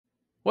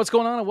What's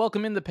going on? And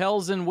welcome in the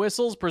Pels and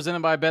Whistles,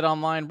 presented by Bet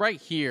Online, right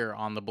here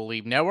on the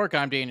Believe Network.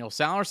 I'm Daniel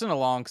Salerson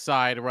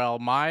alongside Rel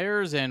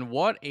Myers, and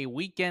what a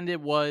weekend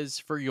it was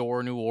for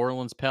your New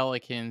Orleans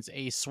Pelicans.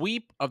 A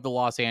sweep of the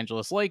Los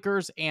Angeles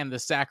Lakers and the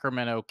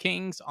Sacramento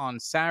Kings on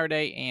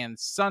Saturday and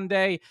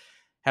Sunday.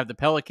 Have the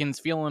Pelicans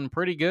feeling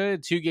pretty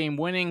good, 2-game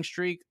winning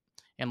streak,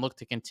 and look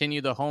to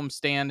continue the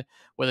homestand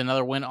with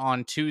another win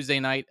on Tuesday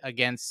night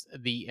against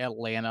the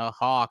Atlanta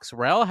Hawks.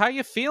 Rel, how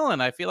you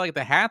feeling? I feel like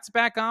the hat's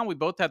back on. We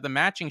both have the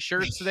matching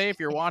shirts today. If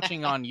you're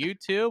watching on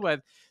YouTube, but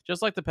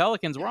just like the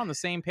Pelicans, we're on the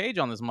same page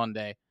on this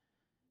Monday.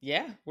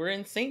 Yeah, we're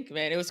in sync,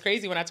 man. It was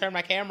crazy when I turned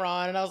my camera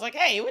on and I was like,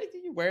 "Hey, what are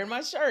you wearing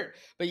my shirt?"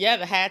 But yeah,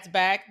 the hat's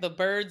back, the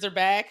birds are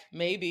back.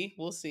 Maybe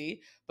we'll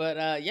see.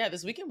 But yeah,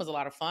 this weekend was a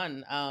lot of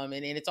fun. And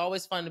it's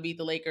always fun to beat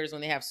the Lakers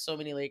when they have so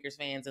many Lakers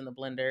fans in the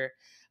blender.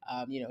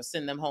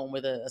 Send them home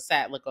with a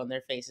sad look on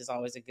their face is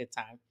always a good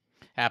time.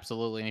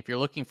 Absolutely. And if you're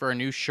looking for a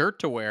new shirt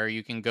to wear,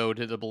 you can go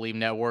to the Believe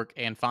Network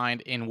and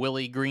find In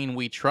Willie Green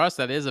We Trust.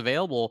 That is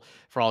available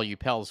for all you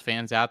Pels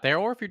fans out there.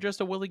 Or if you're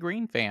just a Willie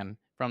Green fan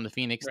from the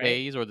Phoenix Right?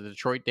 days or the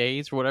Detroit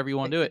days or whatever you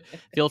want to do it,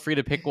 feel free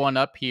to pick one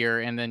up here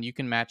and then you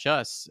can match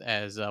us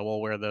as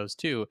we'll wear those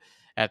too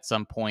at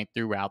some point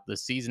throughout the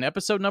season.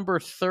 Episode number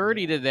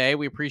 30 Yeah. today.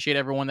 We appreciate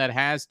everyone that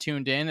has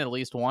tuned in at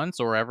least once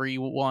or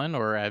everyone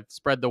or have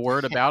spread the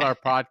word about our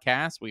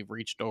podcast. We've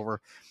reached over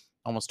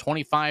almost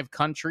 25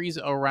 countries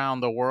around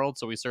the world.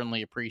 So we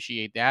certainly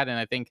appreciate that. And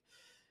I think,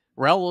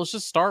 Rel, let's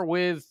just start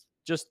with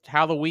just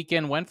how the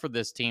weekend went for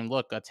this team.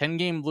 Look, a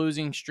 10-game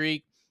losing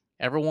streak.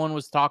 Everyone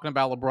was talking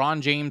about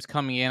LeBron James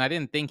coming in. I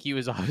didn't think he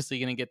was obviously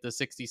going to get the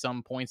 60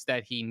 some points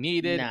that he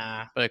needed.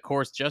 Nah. But of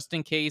course, just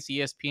in case,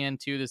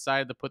 ESPN2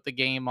 decided to put the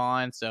game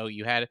on. So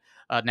you had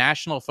a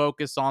national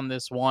focus on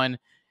this one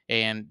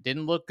and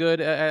didn't look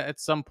good at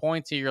some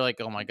points. You're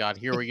like, oh my God,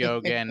 here we go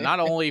again. Not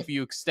only if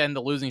you extend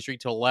the losing streak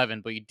to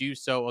 11, but you do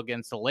so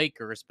against the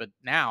Lakers. But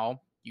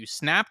now you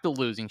snap the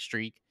losing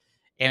streak.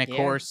 And of Yeah.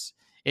 course,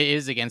 it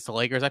is against the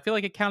Lakers. I feel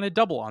like it counted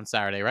double on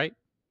Saturday, right?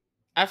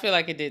 I feel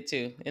like it did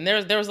too. And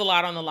there was a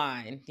lot on the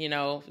line,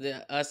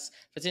 us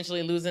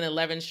potentially losing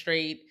 11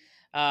 straight,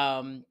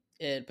 and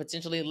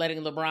potentially letting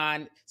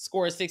LeBron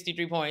score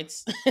 63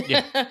 points.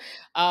 Yeah.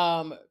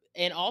 um,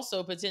 and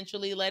also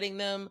potentially letting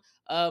them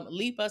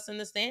leap us in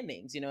the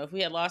standings. If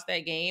we had lost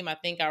that game, I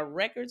think our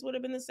records would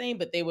have been the same,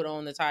 but they would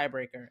own the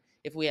tiebreaker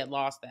if we had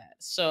lost that.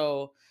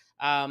 So,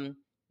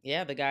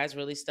 yeah, the guys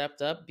really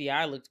stepped up.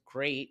 BI looked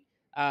great.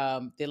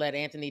 They let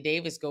Anthony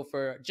Davis go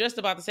for just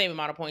about the same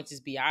amount of points as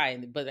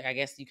BI, but I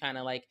guess you kind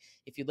of like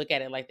if you look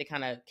at it like they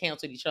kind of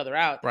canceled each other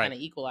out to Right. kind of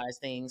equalize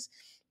things,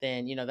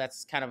 then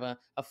that's kind of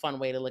a fun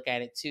way to look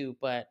at it too.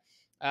 But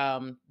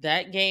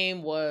that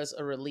game was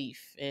a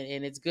relief,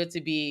 and it's good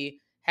to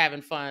be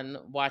having fun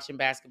watching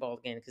basketball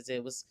again because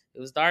it was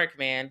dark,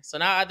 man. So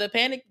now the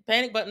panic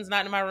button's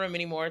not in my room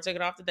anymore. I took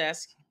it off the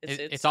desk. It's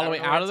It's it's all I the don't way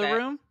know where out of it's the at.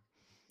 room?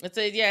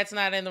 It's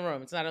not in the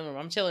room. It's not in the room.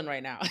 I'm chilling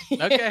right now.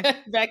 Okay.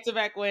 Back to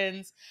back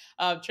wins.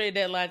 Trade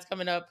deadlines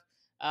coming up.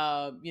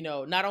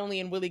 Not only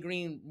in Willie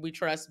Green we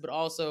trust, but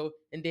also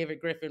in David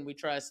Griffin we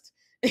trust,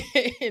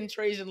 in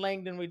Trajan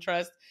Langdon we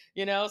trust.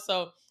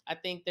 So I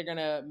think they're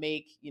gonna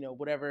make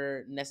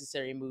whatever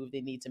necessary move they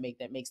need to make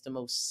that makes the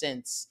most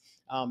sense,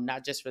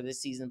 not just for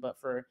this season but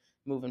for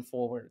moving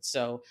forward.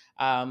 So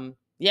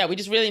yeah, we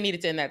just really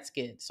needed to end that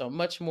skid. So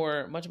much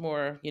more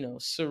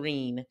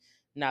serene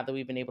now that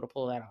we've been able to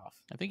pull that off.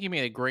 I think you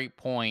made a great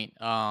point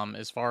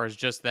as far as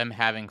just them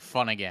having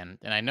fun again.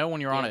 And I know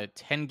when you're on Yeah. a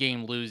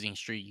 10-game losing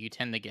streak, you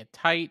tend to get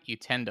tight, you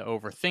tend to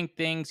overthink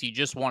things, you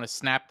just want to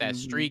snap that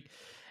Mhm. streak.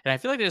 And I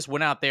feel like they just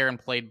went out there and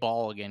played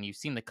ball again. You've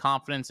seen the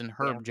confidence in Yeah.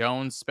 Herb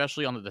Jones,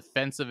 especially on the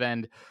defensive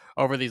end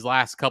over these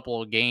last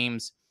couple of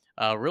games.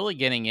 Really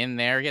getting in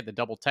there. He had the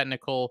double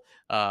technical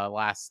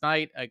last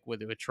night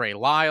with Trey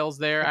Lyles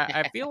there.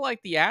 I feel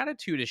like the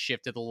attitude has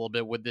shifted a little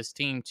bit with this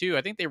team too.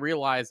 I think they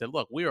realized that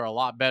look, we are a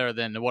lot better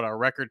than what our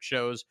record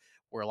shows.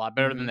 We're a lot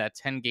better than Mhm. that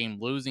 10-game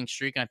losing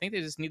streak, and I think they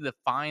just need to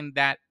find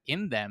that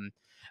in them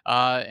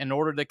in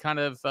order to kind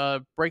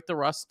of break the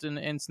rust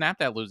and snap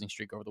that losing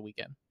streak over the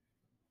weekend.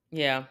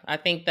 Yeah, I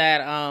think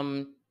that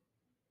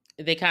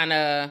they kind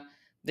of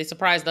they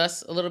surprised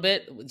us a little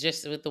bit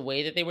just with the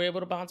way that they were able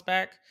to bounce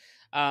back.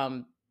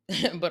 Um,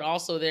 but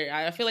also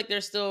I feel like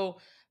they're still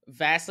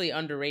vastly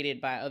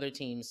underrated by other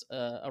teams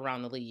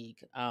around the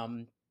league.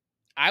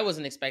 I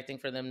wasn't expecting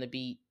for them to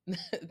beat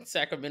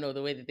Sacramento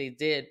the way that they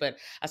did, but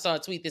I saw a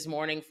tweet this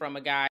morning from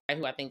a guy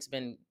who I think's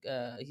been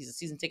he's a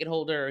season ticket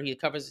holder or he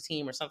covers the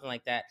team or something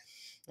like that,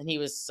 and he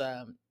was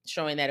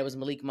showing that it was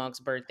Malik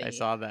Monk's I birthday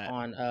saw that.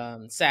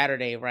 on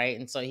Saturday, right?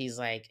 And so he's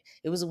like,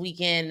 it was a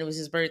weekend, it was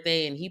his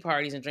birthday, and he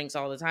parties and drinks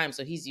all the time,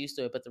 so he's used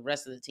to it. But the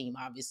rest of the team,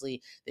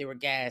 obviously, they were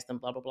gassed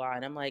and blah blah blah.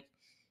 And I'm like,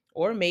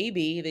 or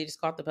maybe they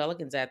just caught the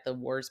Pelicans at the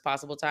worst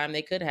possible time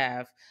they could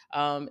have.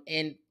 And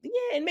yeah,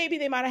 and maybe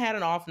they might have had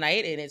an off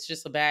night and it's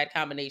just a bad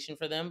combination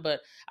for them.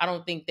 But I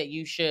don't think that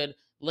you should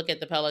look at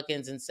the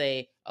Pelicans and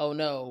say, oh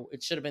no,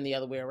 it should have been the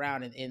other way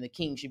around and the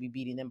Kings should be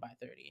beating them by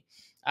 30.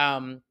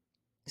 Um,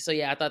 So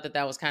yeah, I thought that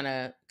that was kind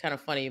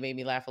of funny. It made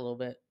me laugh a little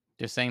bit.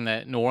 Just saying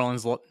that New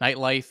Orleans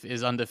nightlife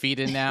is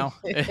undefeated now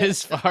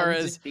as far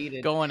as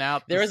Undefeated. going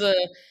out There was this.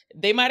 a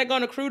They might have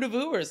gone to Crew de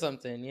Vue or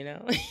something, you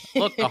know?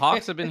 Look, the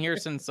Hawks have been here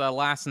since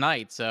last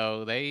night,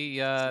 so they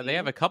have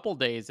See? a couple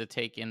days to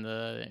take in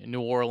the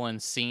New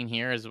Orleans scene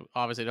here. As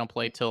obviously they don't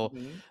play till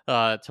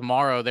Mhm.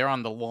 tomorrow. They're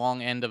on the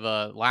long end of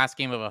a last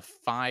game of a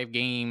 5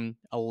 game,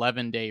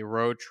 11-day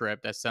road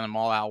trip that sent them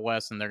all out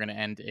west, and they're going to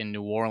end in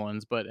New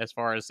Orleans. But as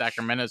far as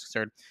Sacramento is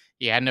concerned,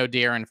 you had no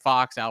De'Aaron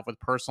Fox out with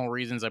personal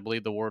reasons. I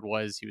believe the word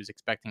was he was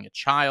expecting a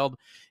child,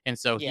 and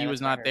so Yeah, he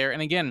was that's what I not heard. there.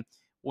 And again,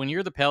 when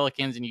you're the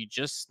Pelicans and you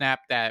just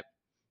snapped that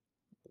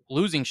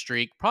losing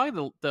streak,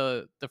 probably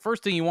the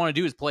first thing you want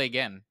to do is play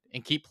again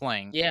and keep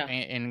playing Yeah,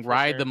 and for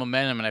ride the sure.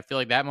 momentum. And I feel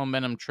like that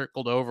momentum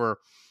trickled over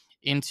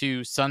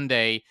into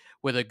Sunday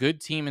with a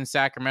good team in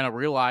Sacramento,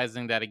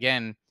 realizing that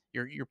again,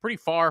 you're pretty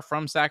far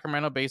from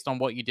Sacramento based on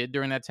what you did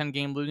during that 10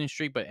 game losing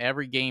streak, but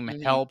every game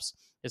Mhm. helps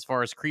as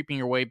far as creeping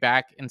your way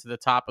back into the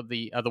top of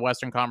the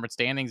Western Conference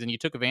standings. And you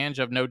took advantage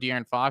of no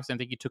De'Aaron Fox. And I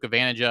think you took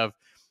advantage of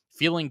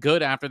feeling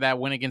good after that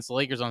win against the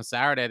Lakers on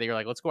Saturday. That you're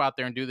like, let's go out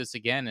there and do this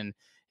again.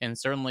 And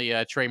certainly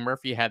Trey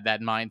Murphy had that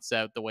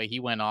mindset the way he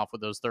went off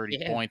with those 30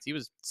 Yeah. points. He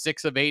was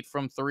 6 of 8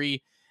 from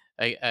three.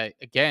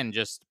 Again,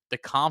 just the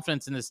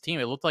confidence in this team.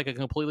 It looked like a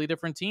completely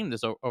different team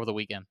over the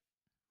weekend.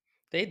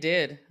 They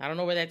did. I don't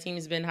know where that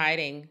team's been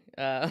hiding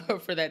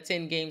for that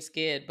 10-game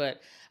skid,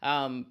 but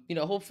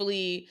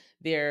hopefully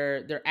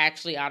they're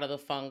actually out of the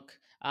funk.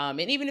 And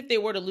even if they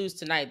were to lose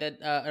tonight,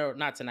 that or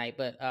not tonight,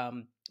 but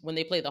when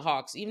they play the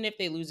Hawks, even if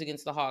they lose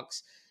against the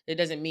Hawks, it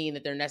doesn't mean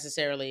that they're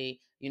necessarily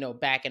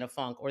back in a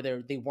funk or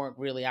they weren't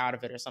really out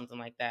of it or something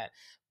like that.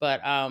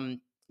 But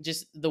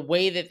just the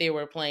way that they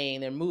were playing,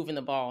 they're moving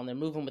the ball and they're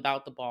moving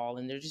without the ball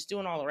and they're just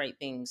doing all the right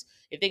things.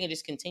 If they can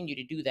just continue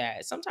to do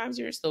that, sometimes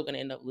you're still going to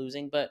end up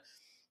losing, but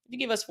if you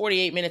give us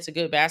 48 minutes of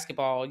good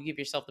basketball, you give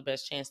yourself the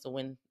best chance to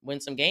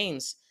win some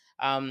games.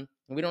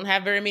 We don't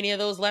have very many of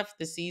those left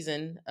this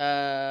season.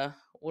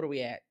 What are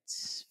we at?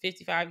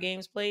 55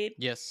 games played,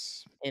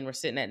 Yes. and we're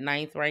sitting at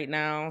ninth right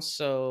now.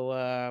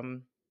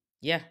 So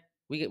yeah,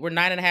 we're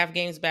 9.5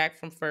 games back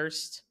from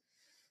first,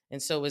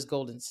 and so is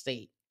Golden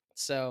State.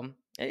 So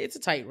it's a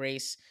tight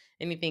race.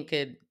 Anything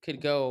could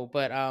go,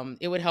 but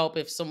it would help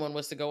if someone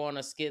was to go on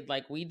a skid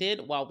like we did,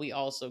 while we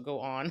also go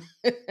on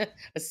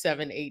a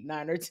 7, 8,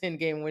 9, or 10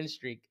 game win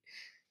streak.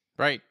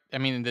 Right. I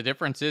mean, the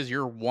difference is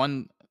you're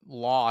one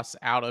loss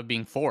out of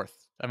being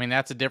fourth. I mean,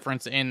 that's a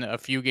difference in a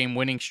few game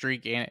winning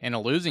streak and a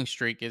losing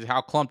streak is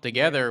how clumped Yeah.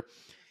 together.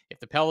 If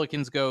the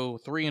Pelicans go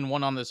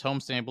 3-1 on this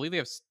homestand, I believe they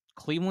have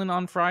Cleveland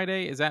on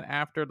Friday. Is that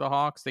after the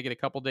Hawks? They get a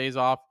couple days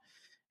off.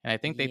 And I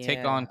think they take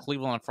on Yeah.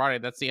 Cleveland on Friday.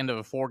 That's the end of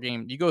a 4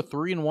 game. You go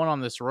 3-1 on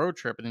this road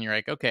trip, and then you're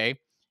like, okay,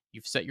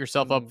 you've set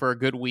yourself up Hmm. for a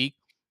good week.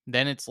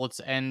 Then it's let's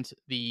end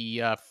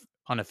the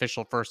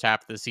unofficial first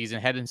half of the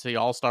season, head into the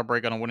All Star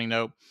break on a winning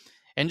note,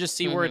 and just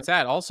see where Hmm. it's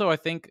at. Also, I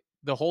think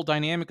the whole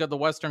dynamic of the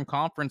Western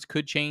Conference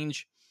could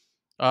change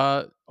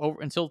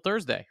over until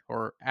Thursday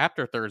or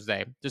after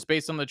Thursday, just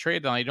based on the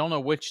trade deadline. I don't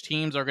know which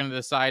teams are going to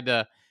decide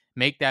to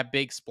make that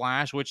big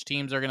splash, which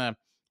teams are going to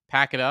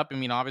pack it up. I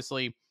mean,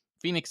 obviously,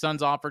 Phoenix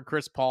Suns offered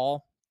Chris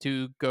Paul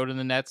to go to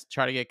the Nets,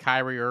 try to get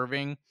Kyrie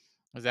Irving.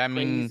 Does that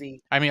mean?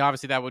 Crazy. I mean,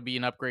 obviously, that would be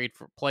an upgrade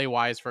for play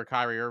wise for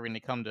Kyrie Irving to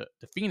come to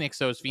Phoenix.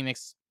 So is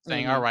Phoenix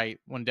saying, all Hmm. right,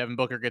 when Devin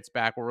Booker gets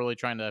back, we're really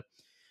trying to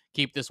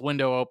keep this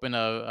window open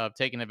of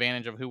taking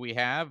advantage of who we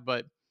have.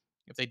 But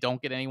if they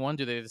don't get anyone,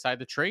 do they decide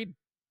to trade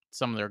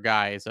some of their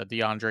guys,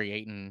 DeAndre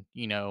Ayton,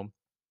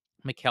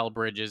 Mikal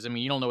Bridges? I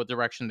mean, you don't know what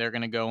direction they're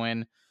going to go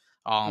in.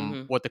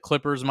 Hmm. What the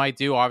Clippers might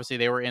do. Obviously,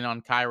 they were in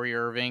on Kyrie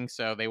Irving,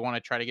 so they want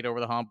to try to get over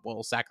the hump.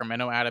 Will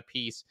Sacramento add a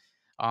piece?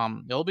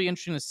 It'll be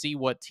interesting to see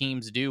what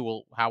teams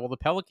do. How will the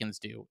Pelicans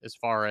do as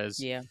far as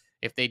Yeah.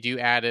 if they do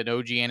add an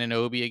OG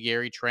Anunoby, a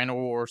Gary Trent,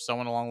 or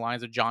someone along the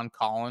lines of John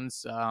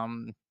Collins?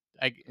 Hmm.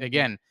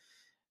 Again,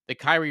 the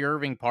Kyrie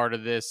Irving part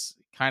of this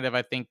kind of,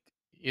 I think,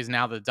 is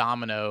now the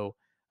domino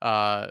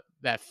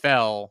that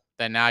fell.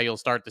 That now you'll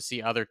start to see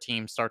other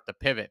teams start to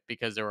pivot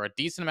because there were a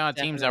decent amount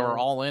of teams that were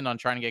Definitely. all in on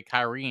trying to get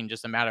Kyrie in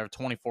just a matter of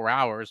 24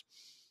 hours.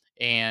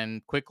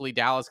 And quickly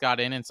Dallas got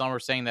in, and some were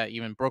saying that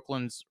even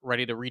Brooklyn's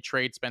ready to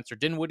retrade Spencer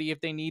Dinwiddie if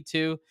they need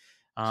to.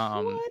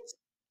 Um, What?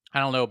 I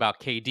don't know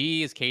about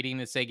KD. Is KD going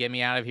to say, get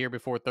me out of here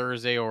before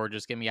Thursday or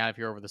just get me out of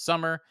here over the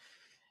summer?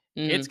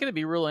 It's Hmm. going to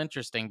be real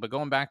interesting. But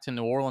going back to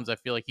New Orleans, I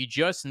feel like you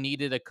just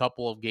needed a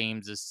couple of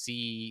games to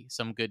see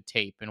some good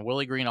tape. And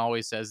Willie Green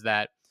always says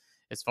that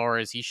as far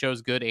as he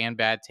shows good and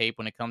bad tape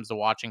when it comes to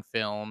watching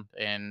film.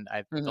 And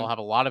they'll Hmm. have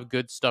a lot of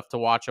good stuff to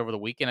watch over the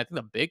weekend. I think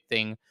the big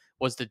thing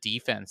was the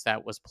defense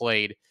that was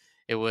played.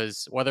 It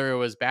was whether it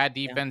was bad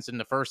Yeah. defense in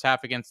the first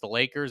half against the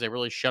Lakers, they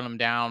really shut them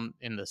down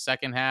in the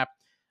second half.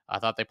 I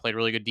thought they played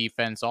really good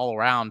defense all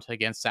around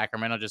against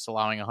Sacramento, just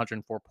allowing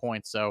 104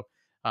 points. So,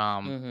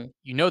 um,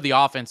 Hmm. the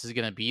offense is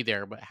going to be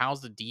there, but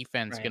how's the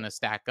defense going Right. to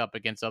stack up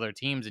against other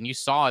teams? And you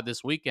saw it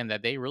this weekend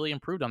that they really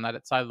improved on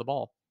that side of the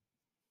ball.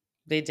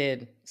 They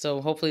did. So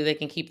hopefully they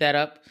can keep that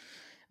up.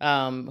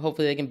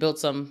 Hopefully they can build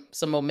some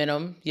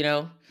momentum, you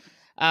know.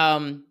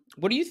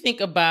 What do you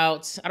think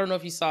about, I don't know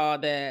if you saw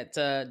that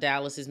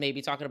Dallas is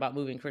maybe talking about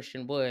moving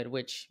Christian Wood,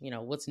 which,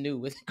 what's new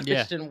with Yeah.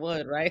 Christian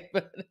Wood, right?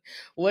 But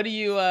what do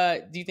you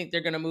think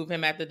they're going to move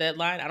him at the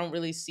deadline? I don't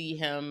really see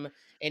him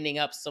ending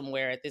up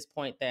somewhere at this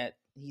point that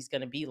he's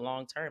going to be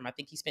long term. I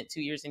think he spent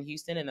 2 years in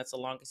Houston, and that's the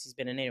longest he's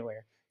been in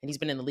anywhere. And he's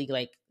been in the league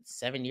like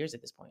 7 years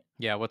at this point.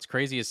 Yeah, what's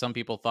crazy is some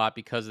people thought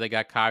because they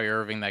got Kyrie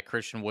Irving that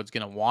Christian Wood's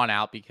going to want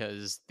out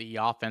because the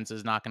offense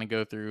is not going to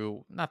go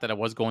through. Not that it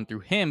was going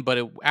through him,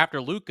 but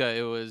after Luca,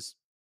 it was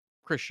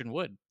Christian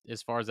Wood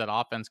as far as that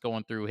offense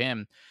going through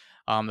him.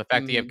 The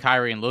fact that you have Hmm.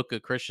 Kyrie and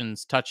Luka,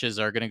 Christian's touches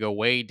are going to go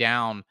way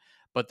down,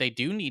 but they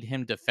do need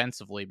him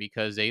defensively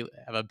because they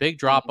have a big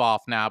drop Hmm.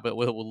 off now. But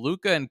with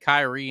Luka and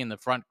Kyrie in the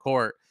front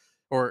court,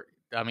 or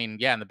I mean,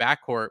 yeah, in the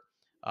back court,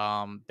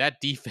 that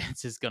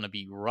defense is going to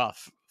be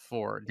rough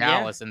for Yeah.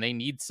 Dallas, and they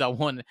need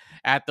someone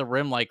at the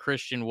rim like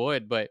Christian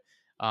Wood. But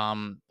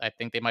I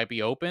think they might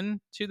be open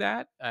to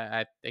that.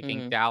 I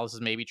think Hmm. Dallas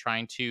is maybe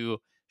trying to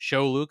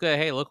show Luca,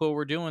 hey, look what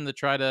we're doing to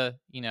try to,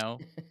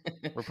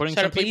 we're putting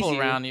Try to some please people you.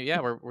 around you. Yeah,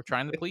 we're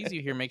trying to please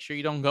you here. Make sure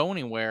you don't go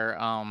anywhere.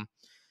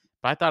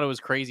 But I thought it was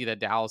crazy that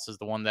Dallas is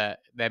the one that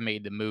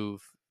made the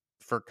move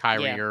for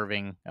Kyrie Yeah.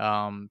 Irving.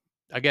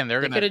 Again,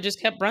 they're They gonna could have just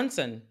kept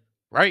Brunson.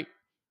 right.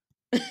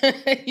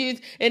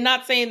 And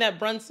not saying that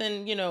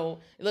Brunson,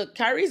 look,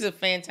 Kyrie's a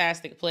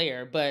fantastic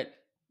player, but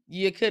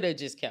you could have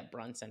just kept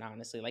Brunson,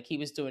 honestly. Like he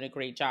was doing a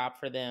great job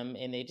for them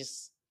and they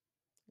just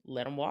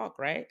let him walk,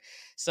 right?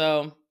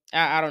 So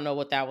I don't know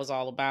what that was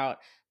all about.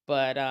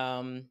 But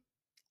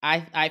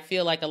I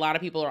feel like a lot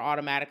of people are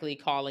automatically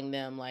calling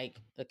them like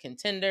a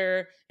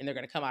contender and they're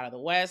gonna come out of the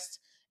West.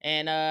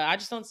 And I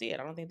just don't see it.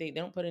 I don't think they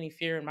don't put any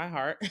fear in my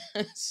heart.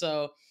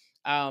 So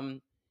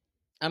um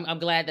I'm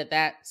glad that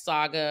that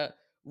saga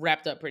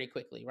wrapped up pretty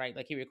quickly, right?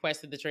 Like he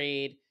requested the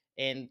trade,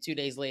 and 2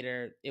 days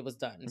later it was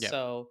done. Yeah.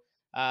 So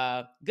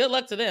good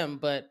luck to them,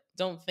 but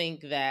don't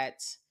think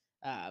that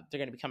they're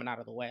going to be coming out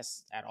of the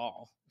West at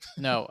all.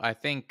 No, I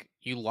think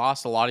you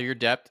lost a lot of your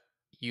depth.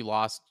 You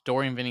lost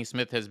Dorian Finney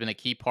Smith has been a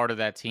key part of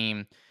that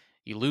team.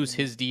 You lose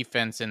Hmm. his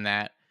defense in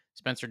that.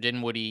 Spencer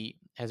Dinwiddie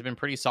has been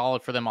pretty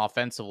solid for them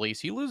offensively.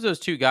 So you lose those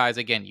two guys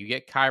again. You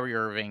get Kyrie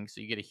Irving,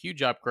 so you get a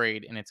huge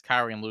upgrade, and it's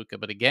Kyrie and Luca.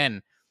 But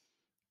again,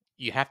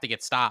 you have to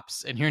get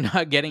stops, and you're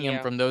not getting them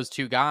Yeah. from those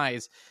two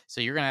guys.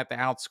 So you're gonna have to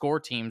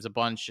outscore teams a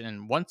bunch.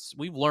 And once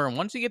we've learned,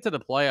 once you get to the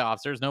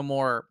playoffs, there's no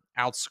more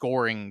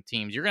outscoring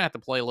teams. You're gonna have to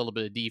play a little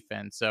bit of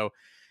defense. So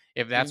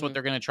if that's what Hmm.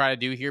 they're going to try to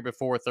do here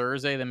before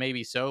Thursday, then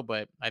maybe so.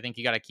 But I think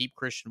you got to keep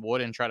Christian Wood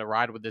and try to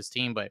ride with this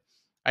team. But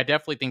I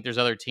definitely think there's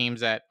other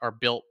teams that are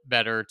built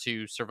better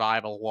to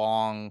survive a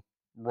long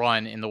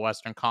run in the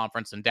Western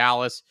Conference than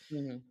Dallas.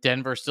 Hmm.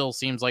 Denver still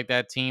seems like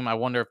that team. I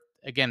wonder if,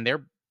 again,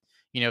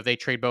 if they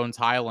trade Bones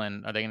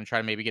Highland, are they going to try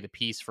to maybe get a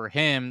piece for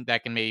him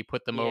that can maybe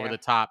put them over Yeah. the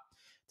top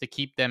to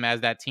keep them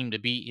as that team to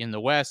beat in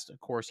the West? Of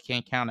course, you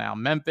can't count out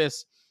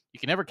Memphis. You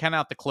can never count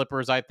out the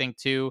Clippers, I think,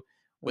 too,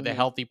 with a Hmm.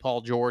 healthy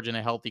Paul George and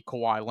a healthy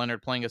Kawhi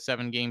Leonard playing a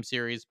 7-game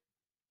series.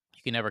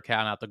 You can never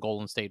count out the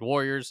Golden State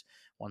Warriors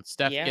once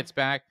Steph Yeah. gets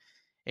back.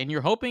 And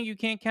you're hoping you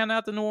can't count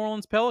out the New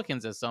Orleans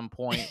Pelicans at some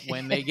point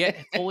when they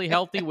get fully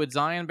healthy with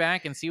Zion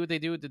back and see what they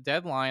do at the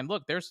deadline.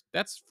 Look,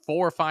 that's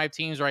 4 or 5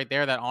 teams right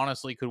there that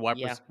honestly could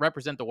Yeah.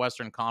 represent the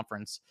Western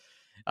Conference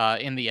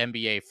in the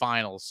NBA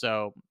Finals.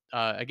 So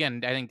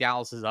again, I think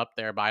Dallas is up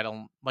there, but I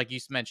don't like you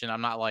mentioned. I'm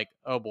not like,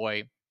 oh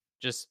boy,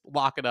 just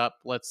lock it up.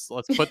 Let's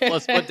put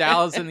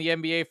Dallas in the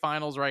NBA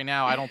Finals right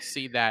now. I don't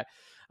see that.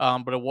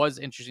 But it was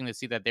interesting to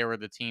see that they were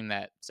the team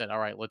that said, "All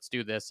right, let's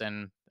do this,"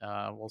 and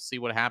we'll see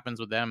what happens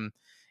with them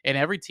and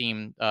every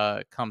team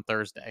come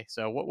Thursday.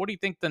 So, what do you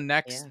think the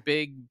next Yeah.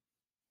 big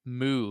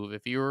move?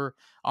 If you're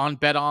on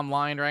Bet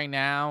Online right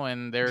now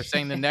and they're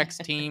saying the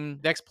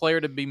next player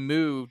to be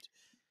moved,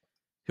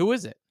 who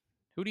is it?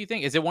 Who do you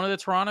think? Is it one of the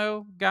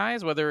Toronto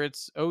guys? Whether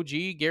it's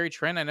OG, Gary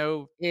Trent, I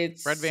know Fred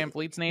It's Van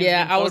Fleet's name's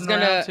yeah, been floating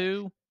around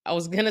too. I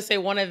was gonna say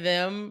one of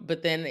them,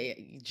 but then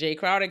Jay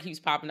Crowder keeps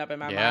popping up in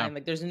my Yeah, mind.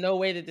 Like, there's no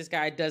way that this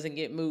guy doesn't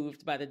get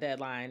moved by the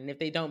deadline. And if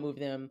they don't move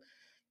him.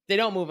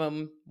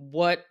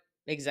 What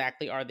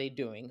exactly are they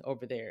doing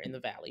over there in the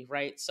valley,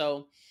 right?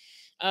 So,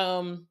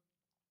 um,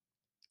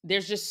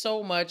 there's just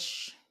so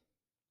much,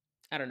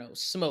 I don't know,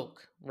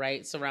 smoke,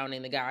 right,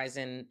 surrounding the guys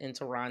in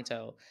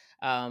Toronto.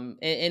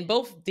 And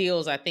both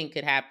deals I think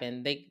could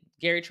happen.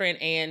 Gary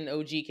Trent and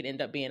OG could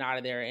end up being out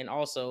of there, and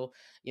also,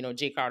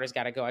 Jay Carter's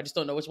got to go. I just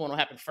don't know which one will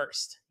happen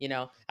first. I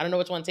don't know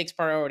which one takes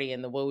priority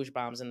in the Woj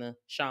bombs and the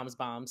Shams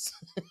bombs.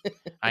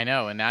 I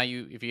know. And now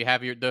if you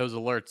have those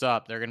alerts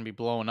up, they're going to be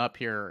blowing up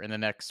here in the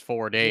next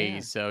four Yeah,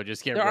 days. So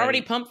just get they're already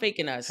ready. pump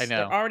faking I us. They're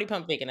know. already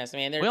pump faking us,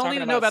 man. They're We don't need talking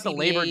to know about about the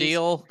labor CBAs.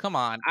 deal. Come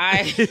on.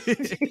 I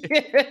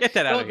Get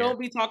that out of here. don't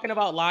be talking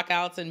about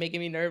lockouts and making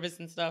me nervous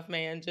and stuff,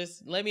 man.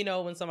 Just let me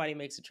know when somebody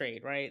makes a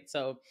trade, right?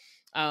 So,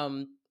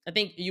 I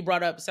think you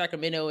brought up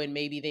Sacramento and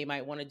maybe they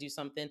might want to do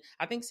something.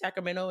 I think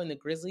Sacramento and the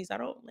Grizzlies, I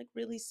don't like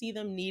really see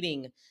them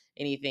needing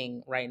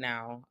anything right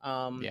now.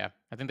 Yeah.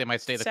 I think they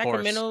might stay the course.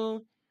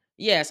 Sacramento,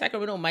 yeah,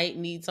 Sacramento might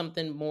need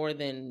something more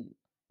than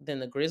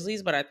the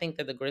Grizzlies, but I think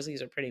that the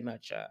Grizzlies are pretty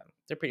much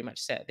they're pretty much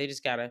set. They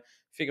just gotta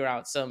figure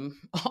out some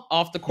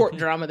off the court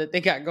drama that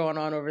they got going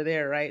on over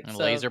there, right? And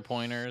So laser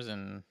pointers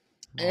and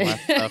all that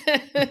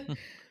stuff.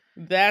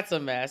 that's a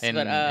mess.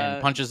 But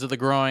And punches to the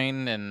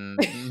groin and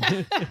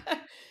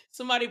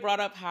somebody brought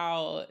up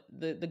how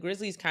the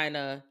Grizzlies kind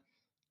of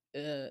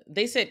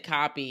they said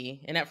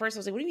copy, and at first I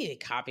was like, "What do you mean they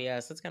copy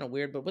us?" That's kind of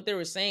weird. But what they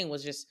were saying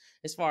was just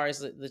as far as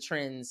the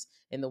trends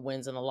in the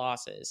wins and the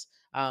losses.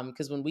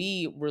 Because when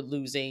we were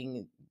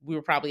losing, we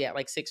were probably at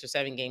like 6 or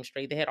 7 games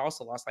straight. They had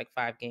also lost like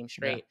 5 games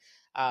yeah. straight,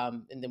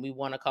 and then we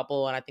won a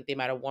couple, and I think they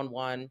might have won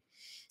one.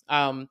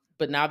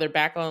 But now they're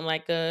back on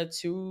like a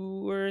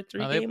 2 or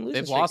 3 No, game losing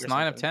they've streak lost or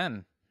 9 of something.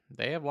 10.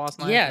 They have lost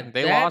 9 of Yeah, 10.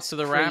 They lost that's to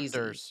the crazy.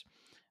 Raptors.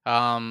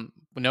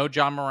 No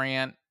John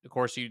Morant. Of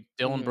course, you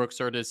Dylan Hmm. Brooks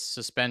served his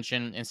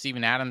suspension, and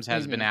Steven Adams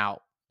has been Hmm.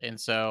 out. And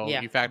so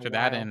Yeah, you a factor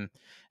that while. in.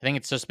 I think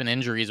it's just been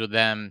injuries with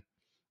them.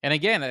 And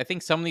again, I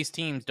think some of these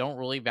teams don't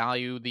really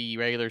value the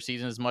regular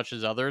season as much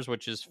as others,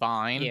 which is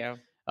fine. Yeah,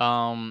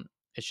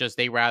 It's just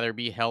they rather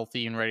be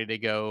healthy and ready to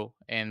go.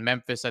 And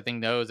Memphis, I think,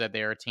 knows that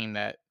they're a team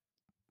that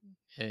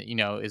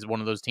is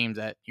one of those teams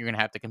that you're going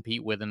to have to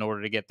compete with in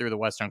order to get through the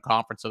Western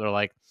Conference. So they're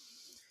like,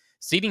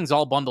 seating's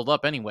all bundled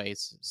up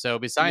anyways. So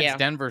besides yeah.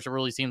 Denver, it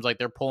really seems like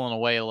they're pulling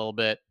away a little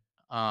bit,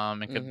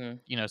 and could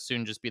Hmm.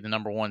 soon just be the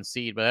number one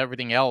seed. But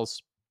everything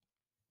else,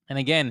 and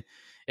again,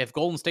 if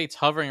Golden State's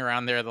hovering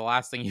around there, the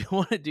last thing you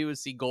want to do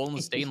is see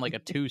Golden State in like a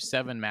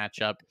 2-7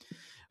 matchup.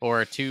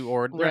 Or a two,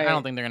 or I don't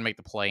Right. think they're gonna make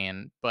the play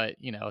in, but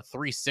a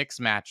 3-6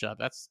 matchup.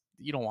 That's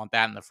You don't want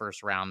that in the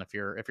first round if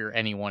you're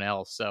anyone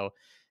else. So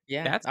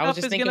Yeah, that I was stuff just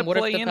is gonna thinking, what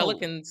if play the in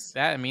Pelicans?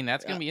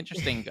 that's Uh, gonna be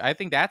interesting. I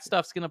think that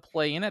stuff's gonna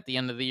play in at the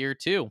end of the year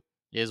too,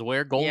 is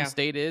where Golden yeah,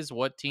 State is,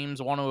 what teams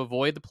want to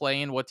avoid the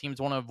play in, what teams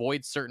want to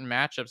avoid certain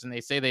matchups, and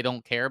they say they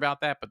don't care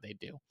about that, but they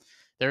do.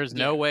 There's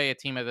no yeah, way a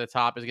team at the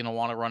top is gonna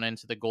want to run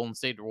into the Golden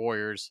State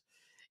Warriors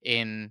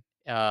in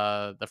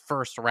the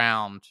first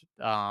round,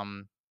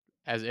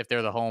 as if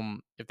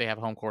if they have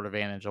home court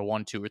advantage, a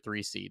 1, 2, or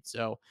 3 seed.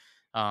 So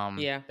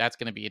yeah. that's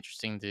gonna be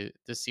interesting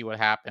to see what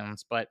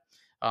happens. But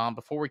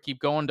before we keep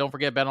going, don't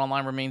forget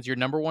BetOnline remains your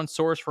number one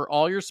source for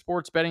all your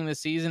sports betting this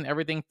season.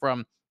 Everything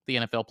from the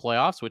NFL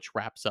playoffs, which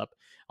wraps up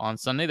on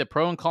Sunday, the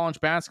pro and college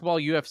basketball,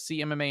 UFC,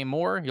 MMA, and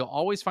more. You'll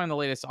always find the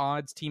latest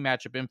odds, team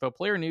matchup info,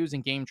 player news,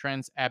 and game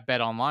trends at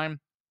BetOnline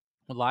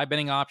with live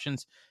betting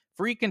options,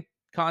 free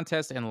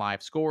contests, and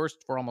live scores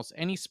for almost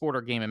any sport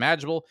or game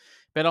imaginable.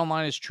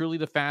 BetOnline is truly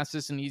the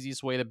fastest and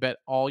easiest way to bet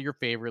all your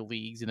favorite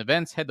leagues and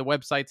events. Head to the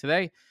website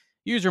today.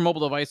 Use your mobile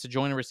device to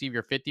join and receive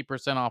your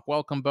 50% off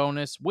welcome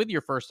bonus with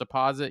your first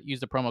deposit. Use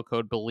the promo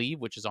code BELIEVE,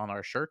 which is on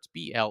our shirts,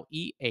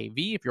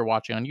 BLEAV, if you're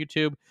watching on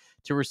YouTube,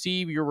 to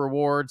receive your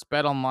rewards.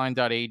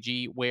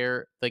 BetOnline.ag,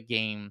 where the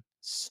game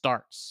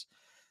starts.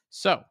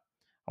 So,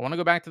 I want to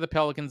go back to the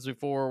Pelicans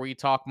before we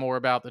talk more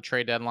about the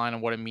trade deadline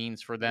and what it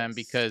means for them, Yes.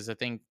 because I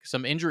think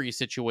some injury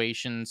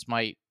situations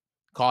might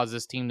cause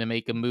this team to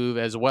make a move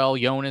as well.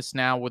 Jonas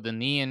now with a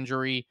knee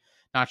injury.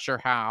 Not sure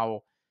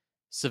how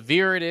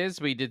severe it is,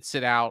 but he did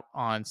sit out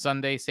on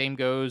Sunday. Same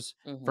goes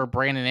for Hmm.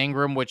 Brandon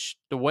Ingram, which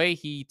the way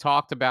he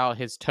talked about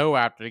his toe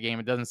after the game,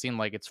 it doesn't seem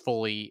like it's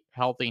fully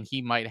healthy, and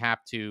he might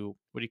have to,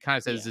 what he kind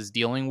of says Yeah. is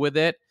dealing with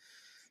it.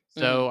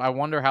 So Hmm. I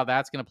wonder how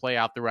that's going to play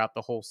out throughout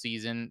the whole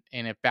season,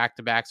 and if back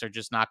to backs are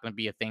just not going to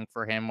be a thing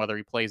for him, whether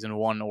he plays in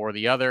one or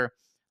the other.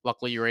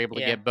 Luckily, you're able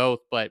to Yeah. get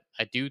both, but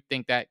I do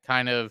think that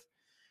kind of,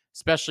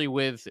 especially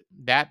with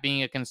that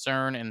being a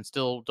concern, and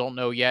still don't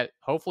know yet.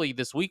 Hopefully,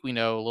 this week we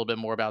know a little bit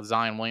more about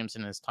Zion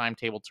Williamson and his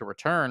timetable to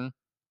return.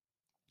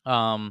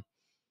 Um,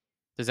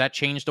 does that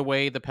change the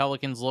way the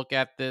Pelicans look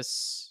at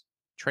this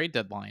trade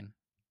deadline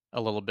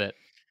a little bit?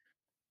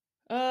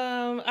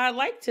 I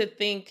like to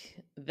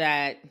think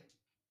that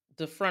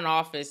the front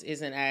office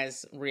isn't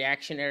as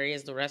reactionary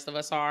as the rest of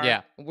us are.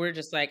 Yeah, We're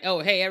just like, oh,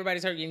 hey,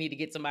 everybody's hurt. You need to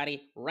get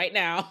somebody right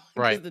now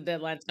right. because the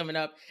deadline's coming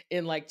up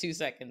in like 2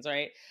 seconds,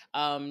 right?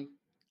 Um,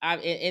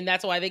 and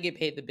that's why they get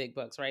paid the big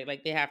bucks, right?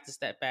 Like they have to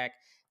step back,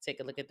 take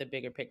a look at the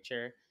bigger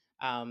picture,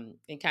 and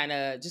kind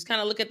of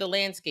look at the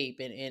landscape,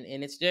 and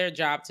it's their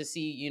job to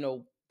see,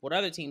 what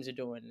other teams are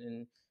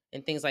doing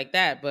and things like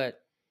that. But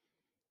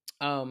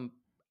um,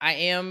 I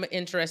am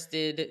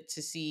interested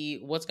to see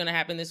what's going to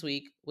happen this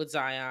week with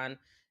Zion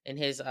and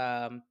his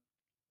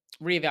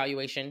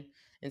reevaluation.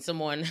 And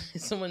someone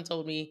someone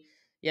told me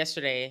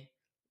yesterday,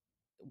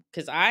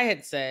 because I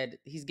had said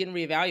he's getting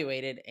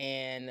reevaluated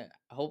and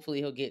hopefully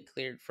he'll get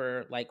cleared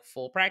for like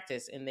full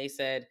practice. And they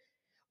said,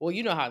 well,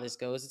 you know how this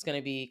goes. It's going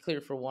to be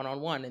cleared for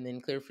 1-on-1 and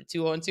then cleared for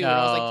 2-on-2. And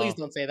I was like, please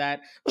No, don't say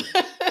that.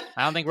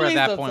 I don't think we're at Please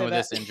that don't point say with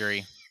that. this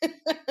injury.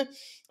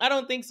 I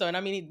don't think so. And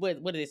I mean,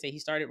 what did they say? He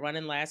started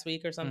running last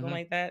week or something Hmm.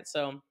 like that.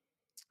 So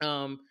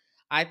um,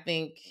 I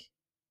think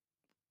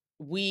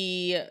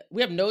we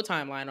have no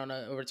timeline on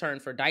a return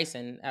for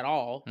Dyson at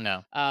all.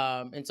 No,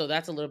 And so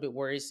that's a little bit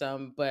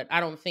worrisome. But I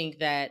don't think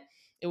that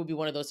it would be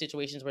one of those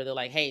situations where they're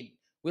like, "Hey,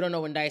 we don't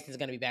know when Dyson's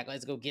going to be back.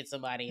 Let's go get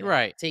somebody to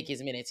right. take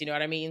his minutes." You know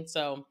what I mean?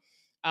 So,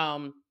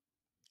 um,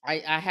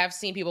 I have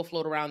seen people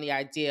float around the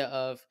idea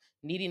of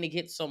needing to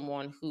get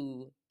someone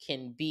who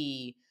can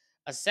be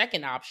a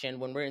second option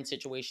when we're in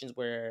situations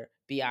where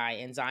BI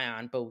and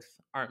Zion both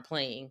aren't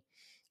playing.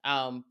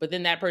 But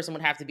then that person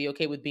would have to be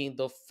okay with being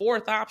the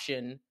fourth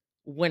option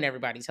when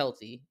everybody's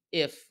healthy,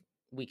 if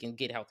we can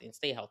get healthy and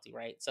stay healthy,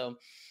 right? So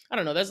I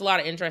don't know. There's a lot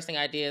of interesting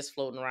ideas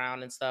floating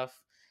around and stuff,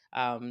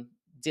 um,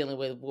 dealing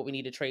with what we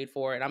need to trade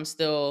for. And I'm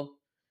still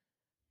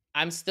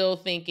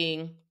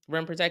thinking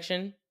rim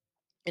protection,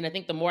 and I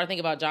think the more I think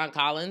about John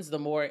Collins, the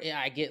more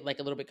I get like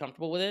a little bit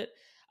comfortable with it.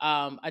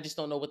 I just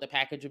don't know what the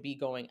package would be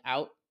going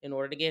out in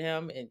order to get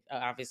him. And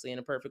obviously, in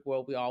a perfect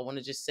world, we all want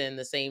to just send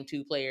the same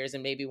two players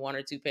and maybe one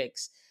or two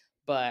picks.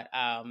 But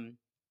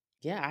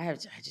yeah, I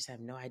just have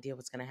no idea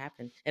what's gonna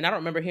happen. And I don't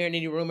remember hearing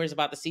any rumors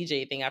about the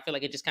CJ thing. I feel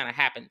like it just kind of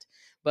happened.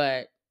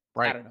 But I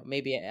Right. don't know.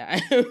 Maybe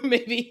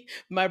maybe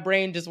my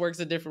brain just works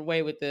a different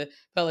way with the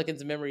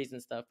Pelicans memories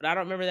and stuff. But I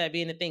don't remember that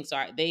being a thing. So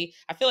I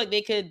feel like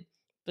they could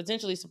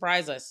potentially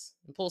surprise us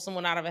and pull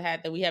someone out of a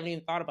hat that we haven't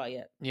even thought about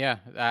yet. Yeah,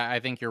 I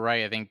think you're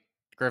right. I think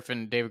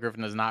David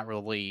Griffin does not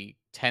really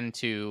tend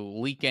to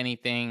leak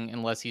anything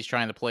unless he's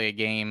trying to play a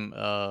game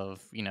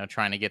of,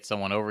 trying to get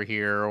someone over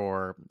here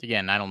or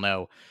again, I don't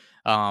know.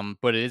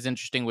 But it is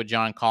interesting with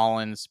John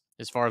Collins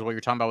as far as what you're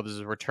talking about with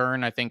his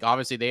return. I think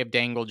obviously they have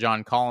dangled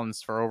John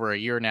Collins for over a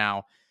year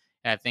now.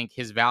 And I think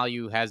his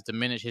value has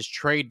diminished. His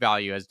trade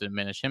value has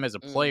diminished. Him as a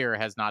Mm, player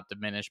has not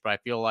diminished. But I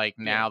feel like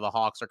yeah. now the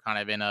Hawks are kind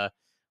of in a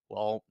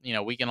well,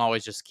 we can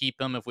always just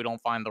keep him if we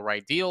don't find the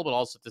right deal, but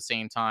also at the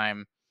same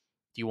time,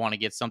 do you want to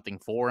get something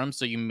for him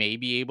so you may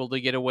be able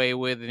to get away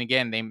with? And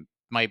again, they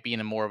might be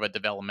in a more of a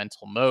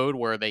developmental mode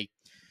where they,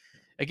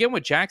 again,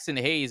 with Jackson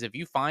Hayes, if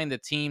you find the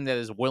team that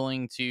is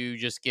willing to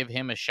just give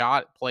him a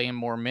shot, play him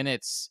more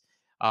minutes,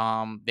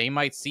 they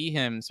might see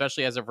him,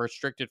 especially as a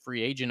restricted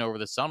free agent over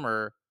the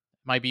summer,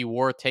 might be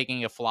worth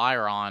taking a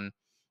flyer on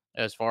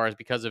as far as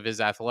because of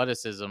his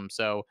athleticism.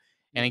 So,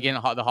 and again,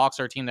 Hmm. the Hawks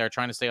are a team that are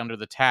trying to stay under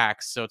the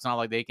tax, so it's not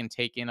like they can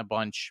take in a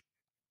bunch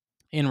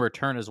in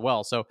return as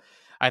well. So,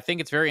 I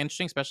think it's very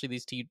interesting, especially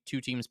these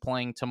two teams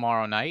playing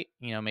tomorrow night.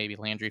 Maybe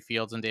Landry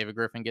Fields and David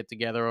Griffin get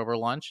together over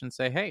lunch and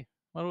say, "Hey,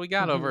 what do we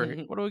got over?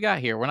 What do we got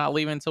here? We're not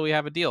leaving until we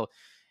have a deal."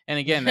 And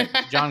again,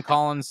 that John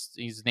Collins,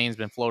 his name's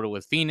been floated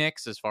with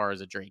Phoenix as far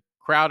as a Drake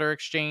Crowder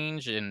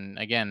exchange, and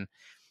again,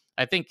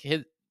 I think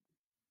his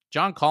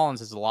John Collins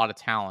has a lot of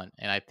talent,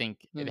 and I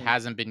think it Hmm.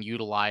 hasn't been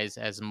utilized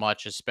as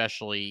much,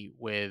 especially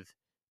with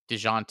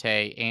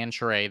DeJounte and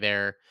Trey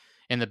there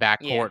in the Yeah.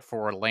 backcourt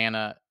for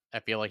Atlanta. I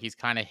feel like he's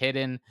kind of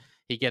hidden.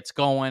 He gets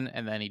going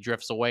and then he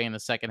drifts away in the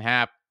second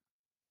half,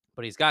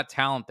 but he's got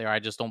talent there. I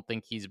just don't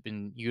think he's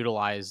been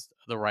utilized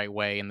the right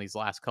way in these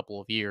last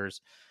couple of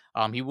years.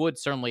 He would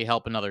certainly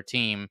help another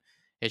team.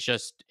 It's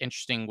just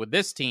interesting with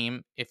this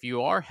team. If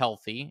you are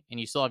healthy and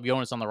you still have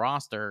Jonas on the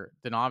roster,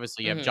 then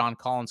obviously you have Hmm. John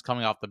Collins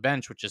coming off the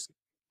bench, which is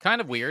kind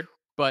of weird,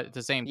 but at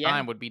the same Yeah.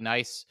 time would be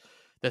nice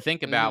to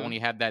think about when Hmm. you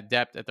have that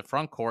depth at the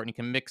front court and you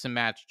can mix and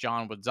match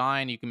John with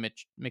Zion. You can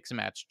mix and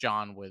match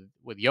John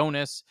with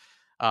Jonas.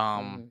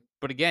 Hmm.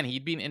 But again,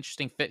 he'd be an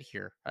interesting fit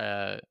here.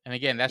 And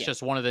again, that's Yeah.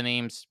 just one of the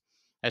names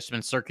that's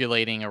been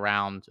circulating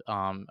around.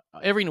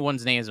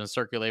 Everyone's name has been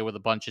circulated with a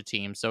bunch of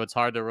teams, so it's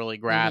hard to really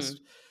grasp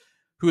Hmm.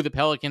 who the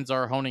Pelicans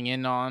are honing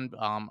in on.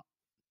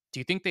 Do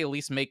you think they at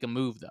least make a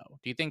move though?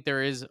 Do you think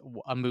there is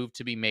a move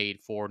to be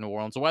made for New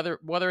Orleans,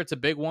 whether it's a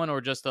big one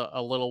or just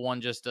a little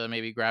one, just to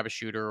maybe grab a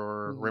shooter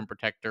or Hmm. rim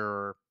protector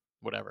or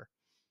whatever?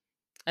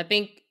 I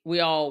think we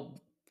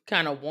all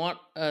kind of want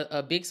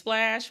a big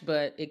splash,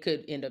 but it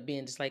could end up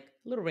being just like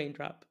a little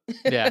raindrop.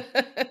 Yeah,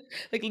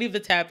 Like leave the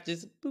tap,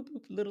 just boop,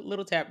 boop,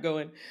 little tap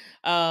going.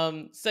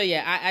 So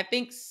yeah, I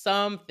think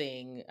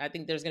something. I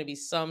think there's gonna be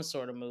some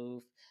sort of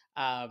move.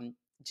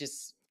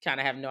 Just kind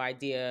of have no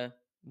idea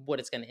what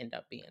it's gonna end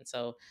up being.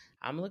 So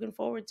I'm looking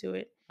forward to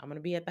it. I'm gonna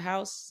be at the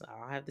house.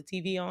 I'll have the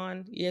TV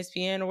on,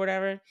 ESPN or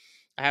whatever.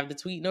 I have the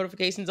tweet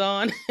notifications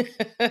on.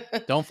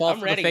 don't fall I'm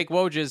for the ready. fake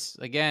Wojs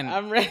again.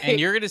 I'm And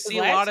ready. you're going to Cause see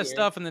a lot last of year,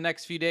 stuff in the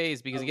next few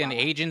days because a again, lot.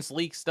 agents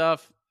leak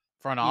stuff,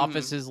 front Mhm.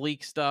 offices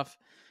leak stuff.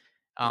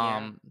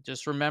 Yeah.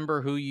 Just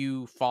remember who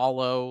you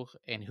follow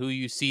and who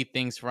you see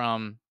things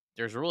from.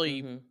 There's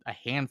really Mhm. a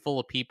handful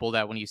of people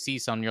that when you see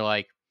some, you're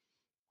like,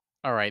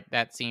 all right,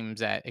 that seems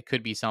that it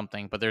could be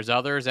something. But there's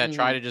others that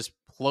try to Mhm. just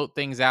float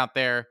things out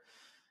there.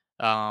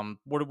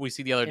 What did we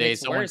see the other And day?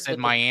 it's Someone worse said with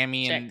the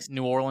Miami and checks.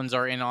 New Orleans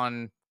are in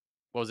on,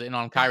 what was it, in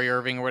on Kyrie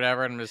Irving or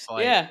whatever. And I'm just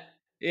like, Yeah.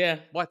 Yeah.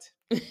 what?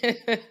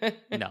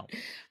 No.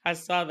 I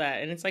saw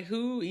that, and it's like,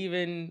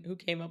 who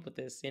came up with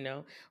this, you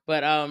know?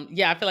 But,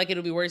 yeah, I feel like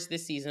it'll be worse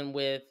this season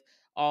with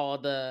all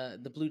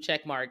the blue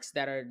check marks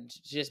that are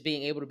just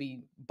being able to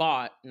be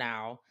bought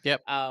now.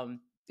 Yep.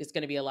 It's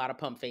gonna be a lot of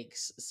pump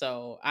fakes.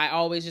 So, I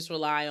always just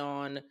rely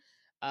on,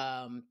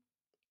 um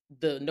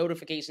the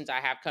notifications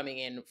I have coming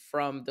in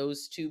from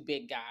those two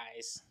big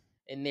guys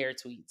and their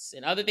tweets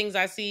and other things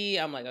I see.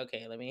 I'm like,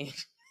 okay, let me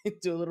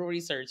do a little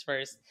research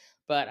first.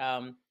 But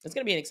it's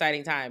gonna be an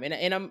exciting time,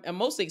 and I'm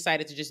mostly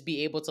excited to just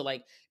be able to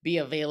like be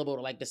available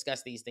to like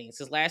discuss these things.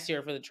 Because last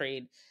year for the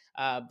trade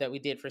that we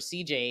did for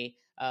CJ,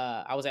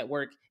 I was at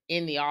work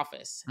in the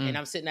office, and Mm.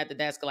 I'm sitting at the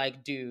desk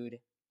like, dude,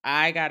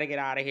 I gotta get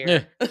out of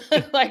Yeah.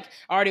 here. Like,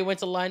 I already went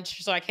to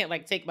lunch, so I can't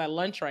like take my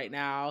lunch right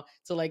now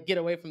to like get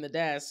away from the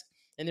desk.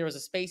 And there was a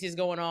Spaces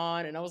going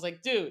on, and I was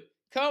like, dude,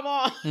 come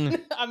on,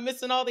 Mm. I'm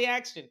missing all the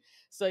action.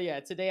 So yeah,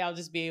 today I'll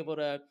just be able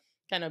to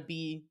kind of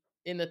be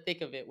in the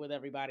thick of it with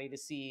everybody to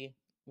see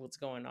what's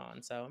going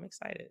on. So I'm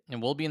excited.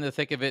 And we'll be in the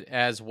thick of it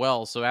as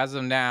well. So as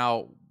of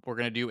now, we're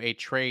going to do a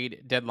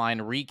trade deadline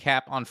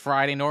recap on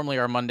Friday. Normally,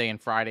 our Monday and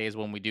Friday is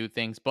when we do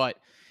things, but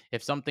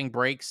if something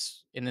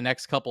breaks in the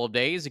next couple of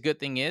days, a good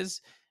thing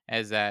is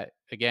that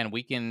again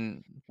we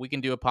can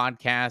do a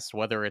podcast,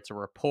 whether it's a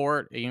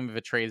report, even if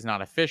a trade is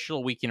not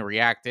official, we can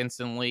react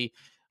instantly.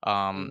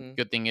 Hmm.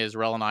 Good thing is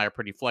Rel and I are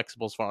pretty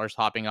flexible as far as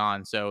hopping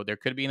on, so there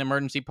could be an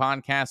emergency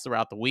podcast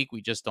throughout the week.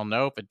 We just don't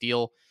know if a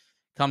deal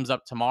comes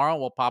up tomorrow.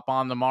 We'll pop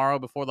on tomorrow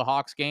before the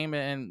Hawks game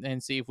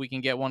and see if we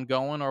can get one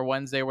going, or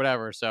Wednesday or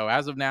whatever. So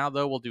as of now,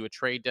 though, we'll do a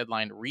trade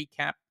deadline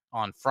recap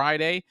on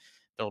Friday.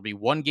 There'll be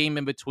one game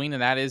in between,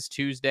 and that is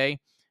Tuesday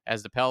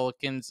as the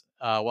Pelicans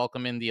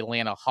welcome in the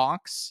Atlanta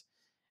Hawks.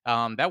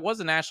 That was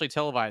a nationally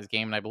televised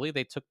game, and I believe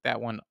they took that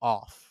one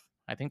off.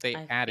 I think they I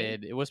think.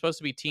 added it was supposed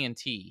to be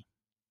TNT.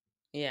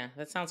 Yeah,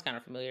 that sounds kind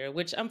of familiar,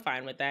 which I'm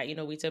fine with that. You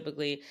know, we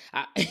typically,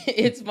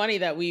 it's funny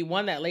that we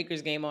won that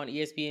Lakers game on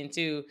ESPN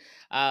too,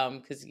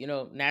 because you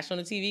know, national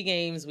TV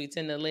games we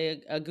tend to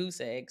lay a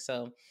goose egg.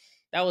 So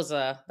that was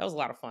a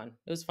lot of fun.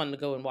 It was fun to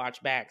go and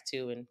watch back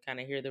too, and kind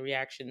of hear the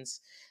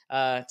reactions.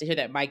 To hear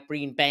that Mike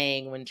Breen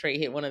bang when Trey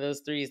hit one of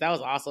those threes, that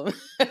was awesome.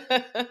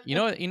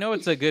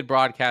 It's a good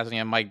broadcasting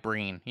on Mike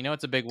Breen.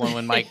 It's a big one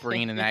when Mike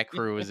Breen and that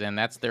crew is in.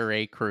 That's their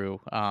A crew.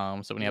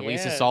 So when you have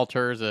Lisa Yeah.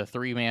 Salters, a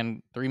three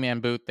man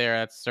booth there,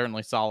 that's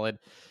certainly solid.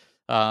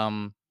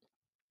 Um,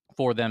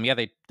 for them. Yeah,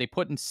 they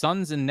put in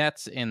Suns and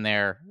Nets in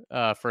there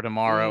for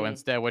tomorrow Mm.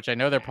 instead, which I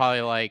know they're probably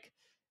Ah. like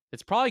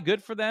it's probably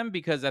good for them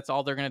because that's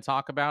all they're going to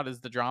talk about is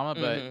the drama,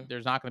 but Mm-hmm.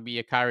 there's not going to be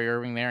a Kyrie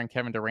Irving there and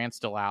Kevin Durant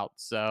still out.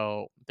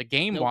 So the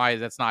game Nope. wise,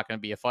 that's not going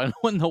to be a fun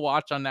one to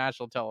watch on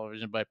national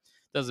television, but it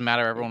doesn't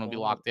matter. It Everyone will be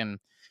won't. locked in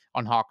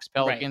on Hawks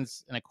Right.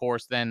 Pelicans. And of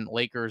course, then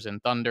Lakers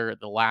and Thunder,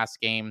 the last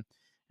game,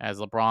 as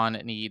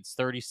LeBron needs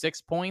 36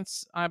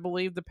 points, I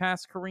believe, to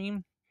pass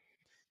Kareem.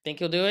 Think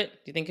he'll do it?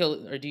 Do you think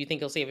do you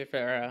think he'll save it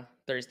for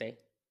Thursday?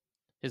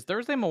 Is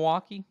Thursday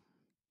Milwaukee?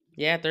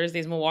 Yeah,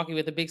 Thursday's Milwaukee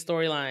with a big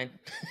storyline.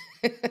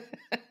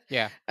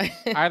 Yeah.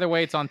 Either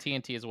way, it's on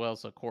TNT as well.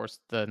 So of course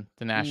the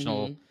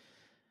national Mhm.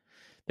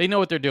 they know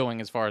what they're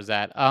doing as far as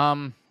that.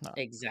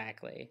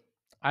 Exactly.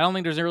 I don't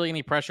think there's really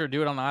any pressure to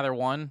do it on either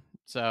one.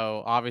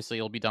 So obviously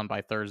it'll be done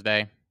by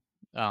Thursday.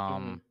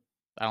 Mhm.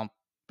 I don't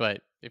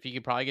but if he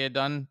could probably get it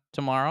done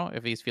tomorrow,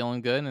 if he's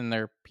feeling good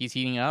and he's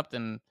heating up,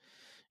 then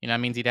that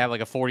means he'd have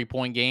like a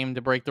 40-point game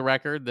to break the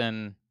record,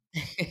 then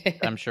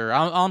I'm sure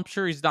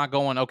he's not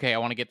going, okay, I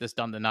want to get this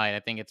done tonight. I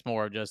think it's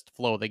more of just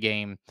flow of the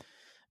game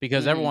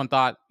because Mhm. everyone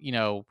thought,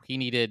 he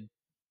needed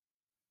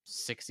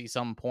 60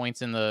 some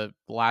points in the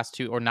last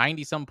two or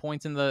 90 some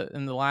points in the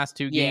last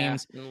two Yeah.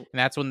 games, and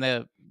that's when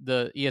the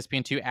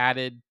ESPN2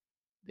 added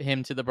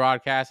him to the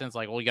broadcast, and it's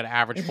like, well, you got to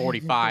average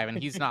 45,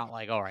 and he's not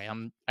like, all right,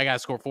 I got to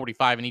score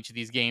 45 in each of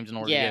these games in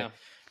order to get. Yeah.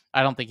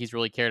 I don't think he's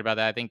really cared about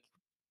that. I think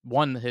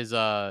one his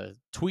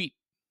tweet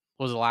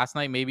was it last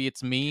night, maybe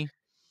it's me.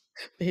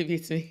 Maybe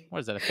it's me. What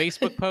is that, a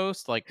Facebook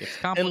post? Like, it's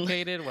And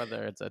complicated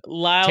whether it's a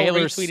Lyle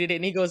Taylor retweeted it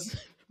and he goes,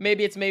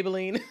 "Maybe it's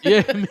Maybelline."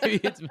 yeah,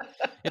 maybe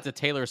it's a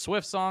Taylor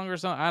Swift song or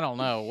something. I don't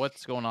know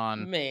what's going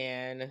on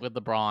Man, with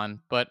LeBron,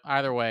 but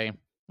either way,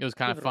 it was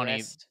kind of give it a funny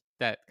rest.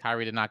 that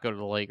Kyrie did not go to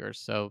the Lakers.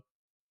 So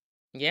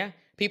Yeah.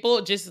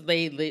 People just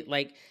they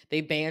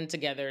band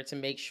together to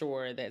make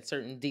sure that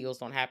certain deals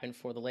don't happen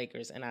for the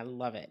Lakers, and I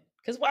love it.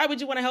 Cuz why would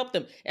you want to help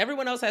them?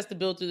 Everyone else has to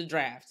build through the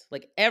draft.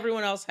 Like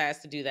everyone else has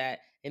to do that,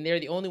 and they're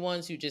the only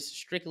ones who just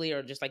strictly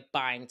are just like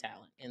buying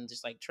talent and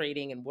just like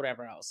trading and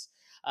whatever else.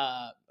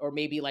 Or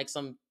maybe like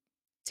some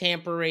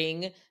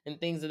tampering and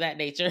things of that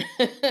nature.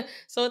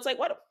 So it's like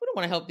what we don't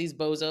want to help these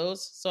bozos.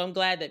 So I'm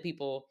glad that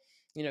people,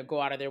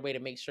 go out of their way to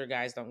make sure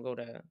guys don't go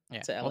to yeah,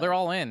 to well, they're LA.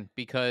 all in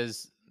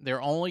because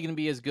they're only going to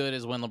be as good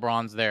as when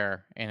LeBron's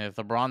there. And if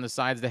LeBron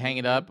decides to hang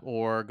it Mhm. up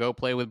or go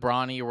play with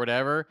Bronny or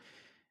whatever,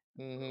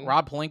 Mhm.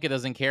 Rob Pelinka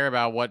doesn't care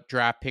about what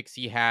draft picks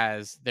he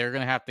has. They're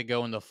going to have to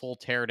go into full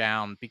tear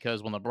down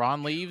because when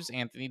LeBron leaves,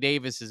 Anthony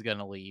Davis is going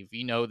to leave.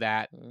 You know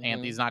that.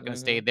 Anthony's Mhm. not going to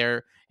stay Mhm.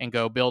 there and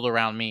go build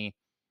around me.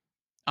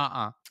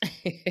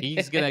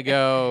 He's going to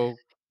go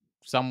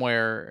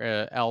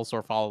somewhere else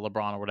or follow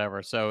LeBron or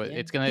whatever. So Yeah.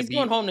 it's going to He's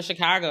going be home to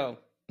Chicago.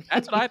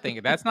 that's what I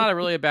think. That's not a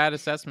really a bad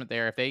assessment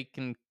there. If they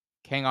can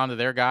hang on to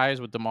their guys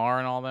with DeMar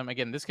and all them,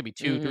 again, this could be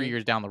 2, 3 Mhm.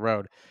 years down the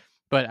road.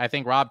 But I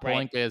think Rob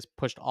Right. Pelinka has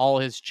pushed all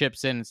his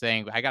chips in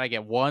saying, I got to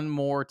get one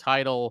more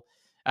title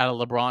out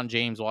of LeBron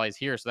James while he's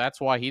here. So that's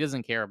why he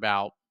doesn't care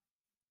about,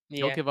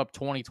 he'll Yeah. give up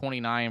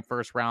 2029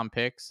 first round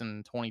picks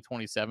and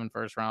 2027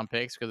 first round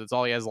picks because it's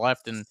all he has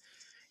left. And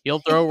he'll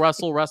throw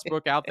Russell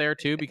Westbrook out there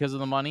too because of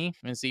the money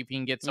and see if he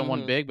can get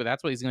someone Mhm. big. But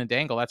that's what he's going to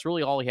dangle. That's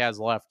really all he has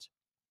left.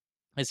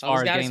 as All he's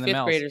far as got is getting the fifth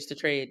Mels. graders to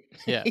trade.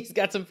 Yeah. He's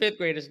got some fifth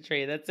graders to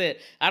trade. That's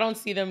it. I don't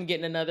see them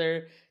getting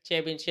another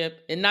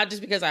championship, and not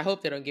just because I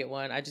hope they don't get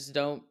one. I just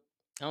don't.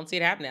 I don't see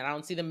it happening. I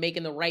don't see them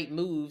making the right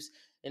moves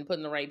and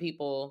putting the right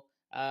people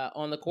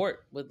on the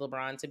court with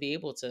LeBron to be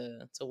able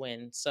to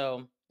win.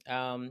 So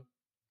um,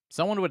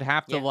 Someone would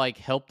have to, yeah, like,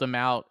 help them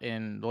out,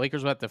 and the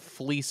Lakers would have to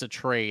fleece a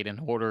trade in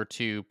order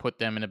to put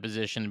them in a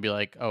position to be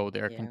like, "Oh,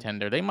 they're a yeah,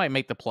 contender." They might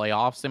make the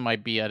playoffs, they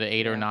might be at a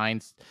 8 or yeah.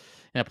 9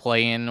 in a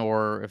play-in,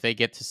 or if they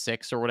get to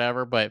 6 or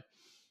whatever, but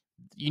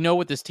you know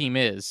what this team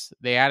is.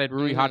 They added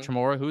Rui Hmm.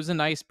 Hachimura, who's a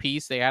nice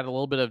piece. They added a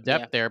little bit of Yeah.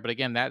 depth there, but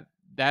again,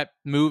 that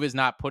move is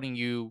not putting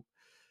you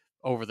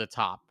over the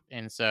top.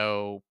 And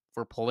so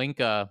for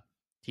Palinka,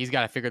 he's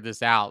got to figure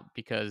this out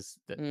because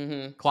the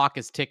Hmm. clock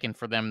is ticking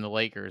for them, the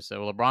Lakers.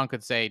 So LeBron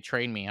could say,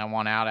 "Trade me. I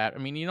want out." I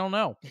mean, you don't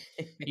know.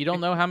 You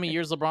don't know how many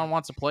years LeBron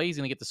wants to play. He's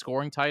going to get the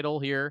scoring title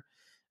here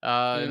in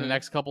the Hmm.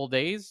 next couple of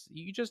days.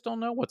 You just don't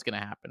know what's going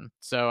to happen.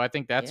 So I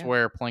think that's Yeah.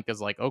 where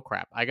Plinka's like, "Oh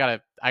crap, I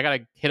gotta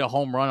hit a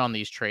home run on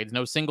these trades.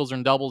 No singles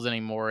and doubles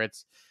anymore. I got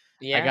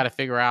Yeah. to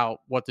figure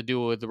out what to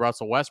do with the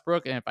Russell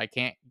Westbrook, and if I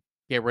can't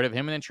get rid of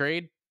him in a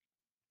trade,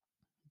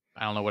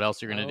 I don't know what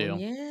else you're going to Oh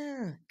do."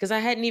 yeah. Because I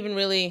hadn't even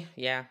really.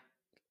 Yeah.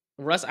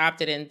 Russ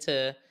opted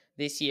into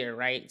this year,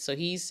 right? So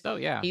So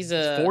yeah, he's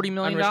it's a $40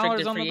 million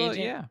unrestricted on the free boat.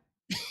 agent.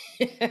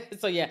 Yeah,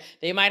 So yeah,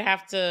 they might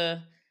have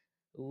to.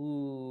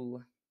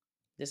 Ooh,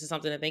 this is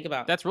something to think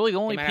about. that's really the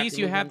They only might have to piece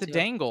you move have him to too.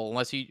 dangle,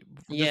 unless you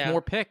just Yeah,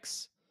 more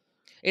picks.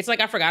 it's like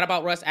I forgot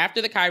about Russ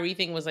after the Kyrie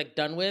thing was like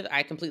done with.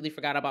 I completely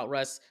forgot about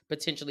Russ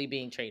potentially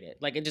being traded.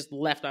 Like it just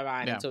left my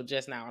mind Yeah, until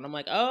just now, and I'm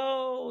like,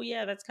 oh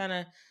yeah, that's kind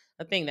of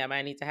a thing that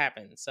might need to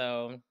happen.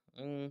 So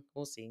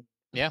we'll see.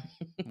 yeah,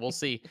 we'll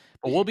see.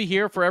 But we'll be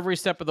here for every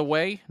step of the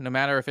way, no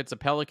matter if it's a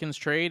Pelicans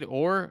trade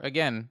or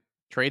again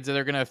trades that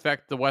are going to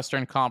affect the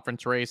Western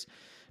Conference race.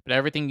 But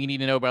everything you need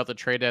to know about the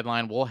trade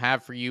deadline, we'll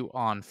have for you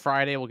on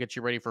Friday. We'll get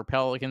you ready for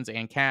Pelicans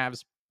and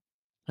Cavs,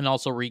 and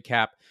also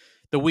recap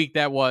the week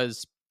that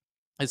was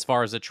as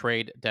far as the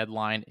trade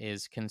deadline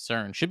is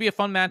concerned. Should be a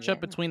fun matchup Yeah,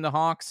 between the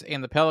Hawks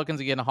and the Pelicans.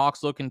 Again, the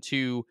Hawks looking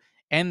to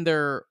end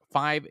their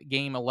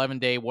 5-game,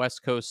 11-day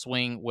West Coast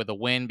swing with a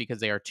win because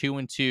they are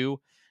 2-2,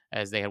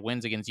 as they had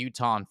wins against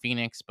Utah and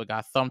Phoenix, but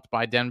got thumped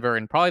by Denver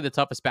and probably the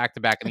toughest back to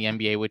back in the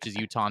NBA, which is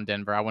Utah and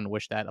Denver. I wouldn't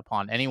wish that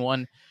upon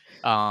anyone.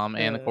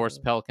 And of course, uh,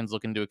 the Pelicans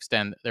looking to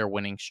extend their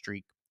winning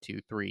streak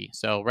to 3.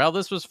 So, Rel,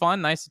 this was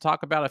fun. Nice to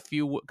talk about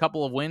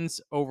couple of wins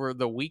over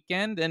the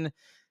weekend, and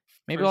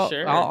maybe for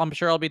sure. I'm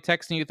sure I'll be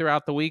texting you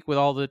throughout the week with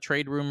all the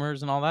trade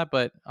rumors and all that,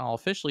 but I'll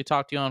officially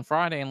talk to you on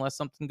Friday unless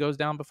something goes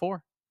down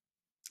before.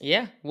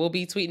 Yeah, we'll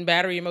be tweeting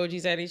battery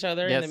emojis at each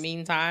other in the Yes.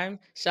 meantime.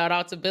 Shout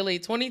out to Billy,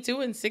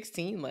 22 and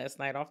 16 last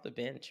night off the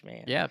bench,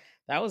 man. Yeah.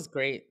 That was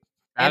great.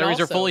 And Batteries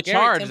are also, fully Garrett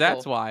charged. That's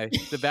Temple. why.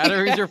 The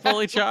batteries are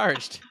fully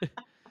charged.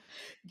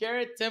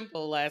 Garrett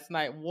Temple last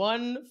night,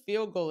 one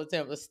field goal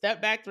attempt, a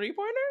step back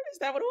three-pointer? Is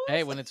that what it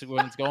Hey, was?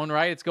 when it's going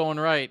right, it's going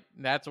right.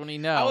 That's when you I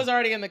know. was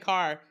already in the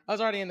car.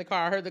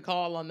 I heard the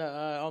call on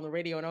the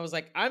radio and I was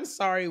like, "I'm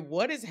sorry,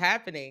 what is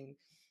happening?"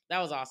 That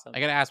was I awesome.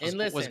 gotta ask, And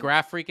was listen,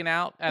 Graf freaking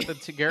out at the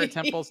Garrett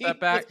Temple step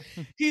back?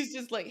 he's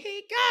just like,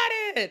 he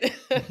got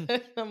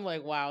it. I'm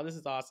like, wow, this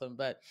is awesome.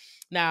 But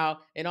now,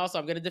 and also,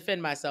 I'm gonna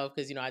defend myself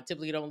because I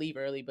typically don't leave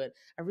early, but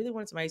I really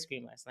wanted some ice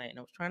cream last night, and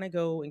I was trying to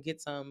go and get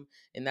some,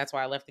 and that's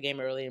why I left the game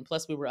early. And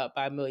plus, we were up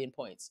by a million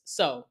points,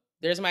 so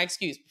there's my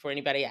excuse before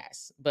anybody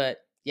asks. But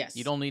You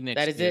yes, don't need an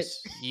that is it.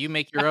 excuse. You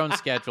make your own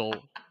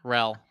schedule,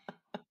 Rel.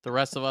 The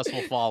rest of us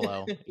will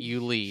follow. You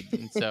lead.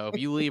 And so if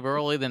you leave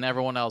early, then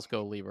everyone else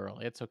go leave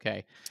early. It's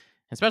okay.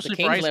 The Especially for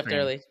Kings ice left cream.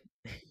 early.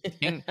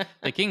 King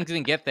the Kings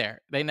didn't get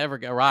there. They never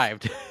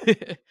arrived.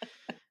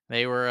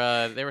 They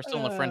were still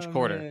in the French Oh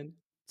Quarter. man,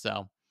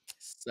 So,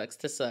 sucks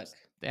to suck.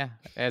 yeah,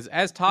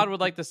 as Todd would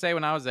like to say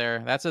when I was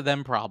there, that's a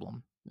them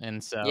problem.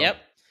 And so Yep.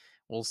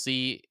 we'll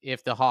see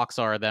if the Hawks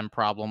are a them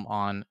problem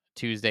on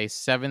Tuesday,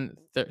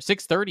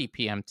 6:30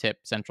 p.m. tip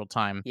Central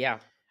Time Yeah.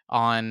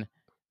 on,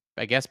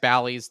 I guess,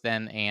 Bally's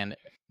then and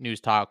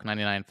News Talk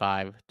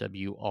 99.5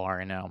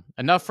 WRNO.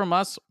 Enough from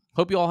us.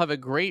 Hope you all have a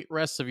great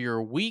rest of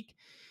your week.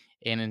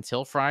 And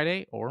until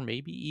Friday, or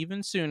maybe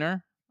even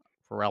sooner,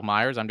 for Rel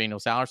Myers, I'm Daniel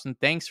Salerson.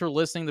 Thanks for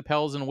listening to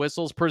Pels and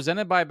Whistles,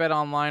 presented by Bet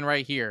Online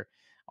right here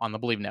on the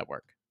Believe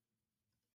Network.